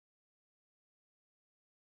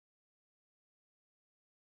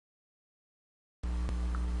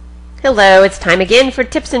Hello, it's time again for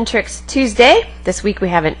Tips and Tricks Tuesday. This week we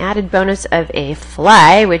have an added bonus of a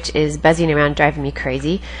fly, which is buzzing around driving me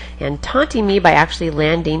crazy and taunting me by actually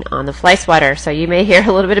landing on the fly swatter. So you may hear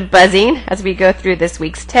a little bit of buzzing as we go through this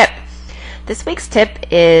week's tip. This week's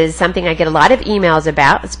tip is something I get a lot of emails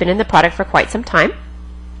about. It's been in the product for quite some time.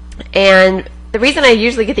 And the reason I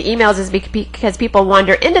usually get the emails is because people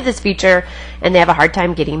wander into this feature and they have a hard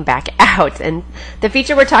time getting back out. And the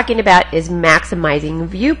feature we're talking about is maximizing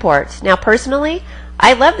viewports. Now, personally,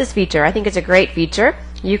 I love this feature. I think it's a great feature.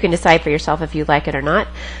 You can decide for yourself if you like it or not.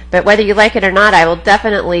 But whether you like it or not, I will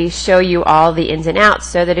definitely show you all the ins and outs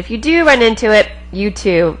so that if you do run into it, you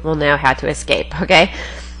too will know how to escape, okay?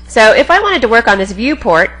 So if I wanted to work on this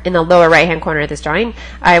viewport in the lower right-hand corner of this drawing,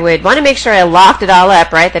 I would want to make sure I locked it all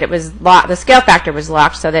up, right? That it was locked, the scale factor was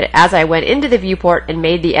locked, so that as I went into the viewport and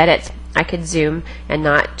made the edits, I could zoom and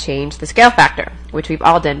not change the scale factor, which we've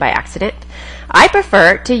all done by accident. I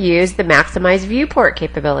prefer to use the maximize viewport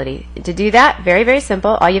capability. To do that, very, very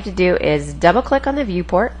simple. All you have to do is double-click on the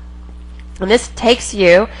viewport. And this takes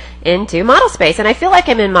you into model space. And I feel like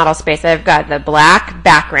I'm in model space. I've got the black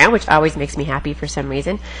background, which always makes me happy for some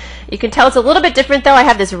reason. You can tell it's a little bit different though. I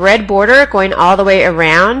have this red border going all the way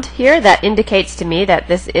around here. That indicates to me that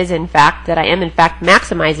this is in fact, that I am in fact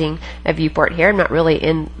maximizing a viewport here. I'm not really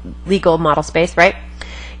in legal model space, right?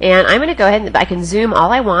 And I'm going to go ahead and I can zoom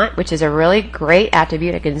all I want, which is a really great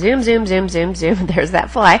attribute. I can zoom, zoom, zoom, zoom, zoom. There's that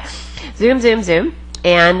fly. Zoom, zoom, zoom.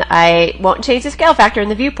 And I won't change the scale factor in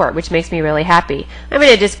the viewport, which makes me really happy. I'm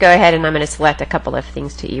going to just go ahead and I'm going to select a couple of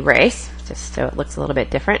things to erase, just so it looks a little bit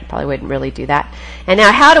different. Probably wouldn't really do that. And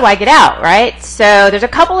now how do I get out, right? So there's a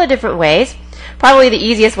couple of different ways. Probably the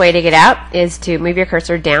easiest way to get out is to move your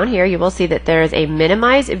cursor down here. You will see that there is a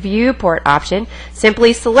minimize viewport option.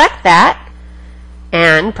 Simply select that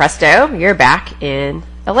and presto, you're back in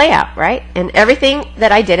a layout, right? And everything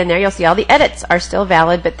that I did in there, you'll see all the edits are still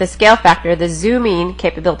valid, but the scale factor, the zooming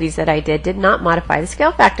capabilities that I did not modify the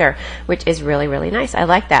scale factor, which is really, really nice. I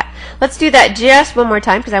like that. Let's do that just one more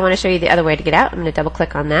time because I want to show you the other way to get out. I'm going to double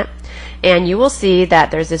click on that. And you will see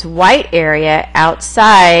that there's this white area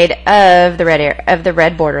outside of the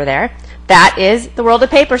red border there. That is the world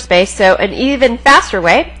of paper space. So an even faster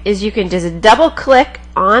way is you can just double click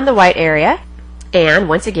on the white area. And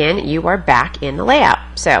once again, you are back in the layout.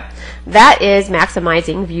 So that is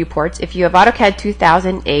maximizing viewports if you have AutoCAD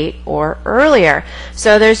 2008 or earlier.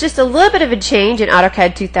 So there's just a little bit of a change in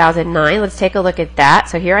AutoCAD 2009. Let's take a look at that.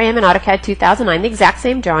 So here I am in AutoCAD 2009, the exact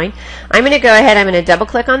same drawing. I'm going to go ahead, I'm going to double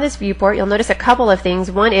click on this viewport. You'll notice a couple of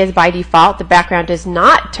things. One is by default, the background does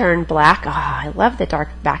not turn black. Oh, I love the dark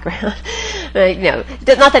background. No,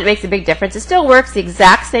 not that it makes a big difference. It still works the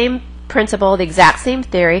exact same principle, the exact same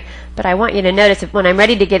theory, but I want you to notice if when I'm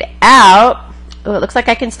ready to get out, oh, it looks like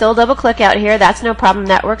I can still double click out here. That's no problem.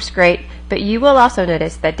 That works great. But you will also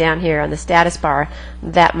notice that down here on the status bar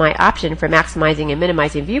that my option for maximizing and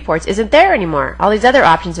minimizing viewports isn't there anymore. All these other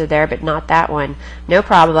options are there, but not that one. No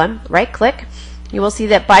problem. Right click. You will see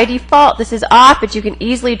that by default this is off, but you can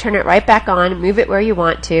easily turn it right back on, move it where you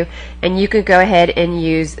want to, and you can go ahead and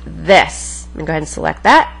use this. I'm going to go ahead and select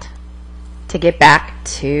that to get back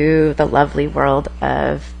to the lovely world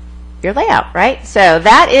of your layout, right? So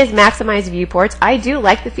that is maximize viewports. I do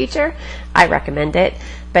like the feature. I recommend it.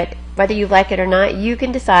 But whether you like it or not, you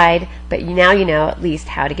can decide. But now you know at least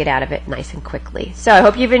how to get out of it nice and quickly. So I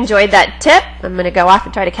hope you've enjoyed that tip. I'm going to go off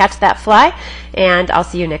and try to catch that fly. And I'll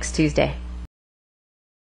see you next Tuesday.